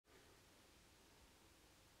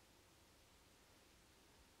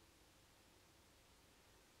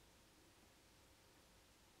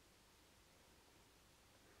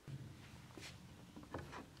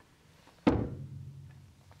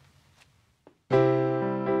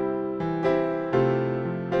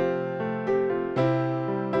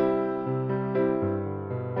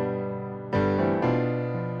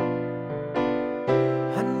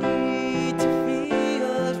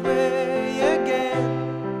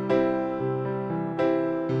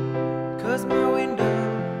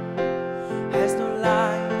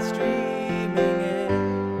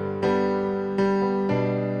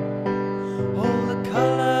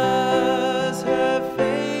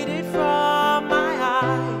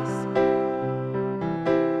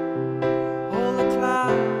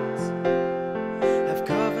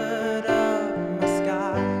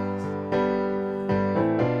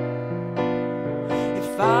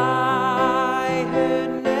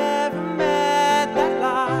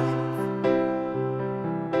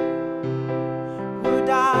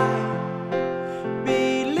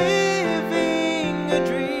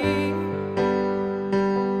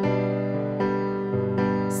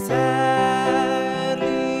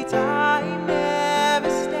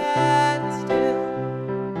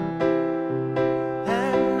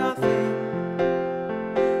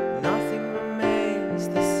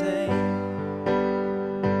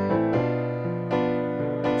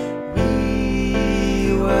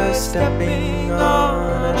stepping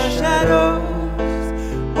on our shadows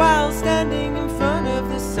while standing in front of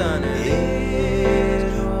the sun. It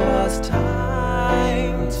was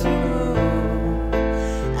time to move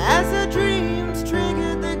as the dreams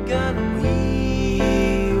triggered the gun.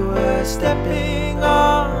 We were stepping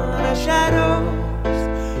on our shadows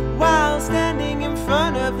while standing in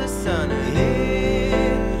front of the sun.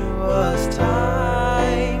 It was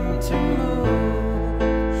time to move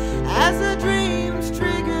as the dreams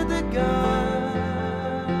triggered the gun.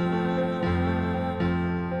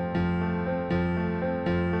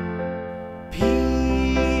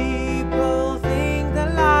 People think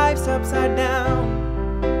that life's upside down.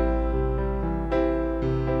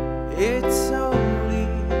 It's only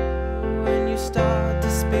when you start to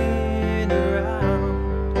spin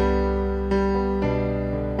around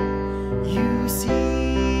you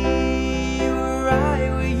see you're right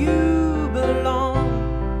where you belong,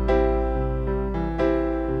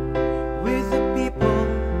 with the people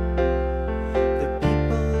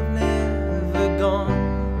have never gone.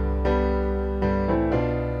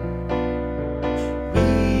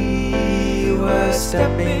 We were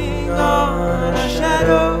stepping on our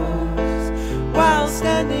shadows while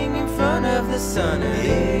standing in front of the sun.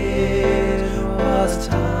 It was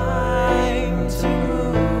time to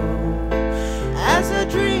move as the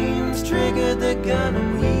dreams triggered the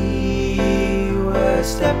gun. We were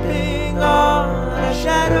stepping on our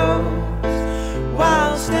shadows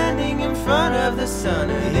while standing in front of the sun.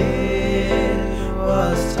 It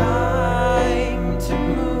was time to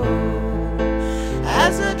move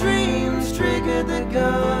as the dreams triggered the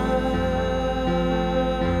gun.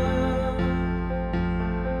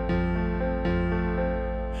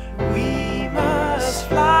 We must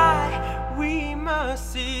fly, we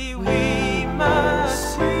must see, we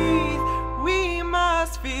must breathe, we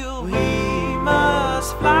must feel, we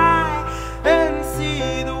must fly and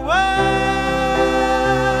see the world,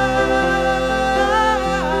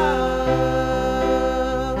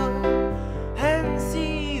 and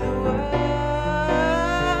see the world.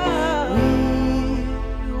 We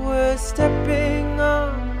were stepping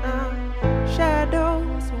on our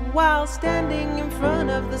shadows while standing in front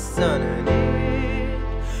of the sun, and it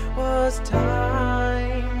was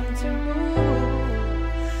time to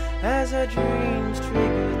move as our dreams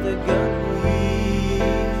triggered the gun.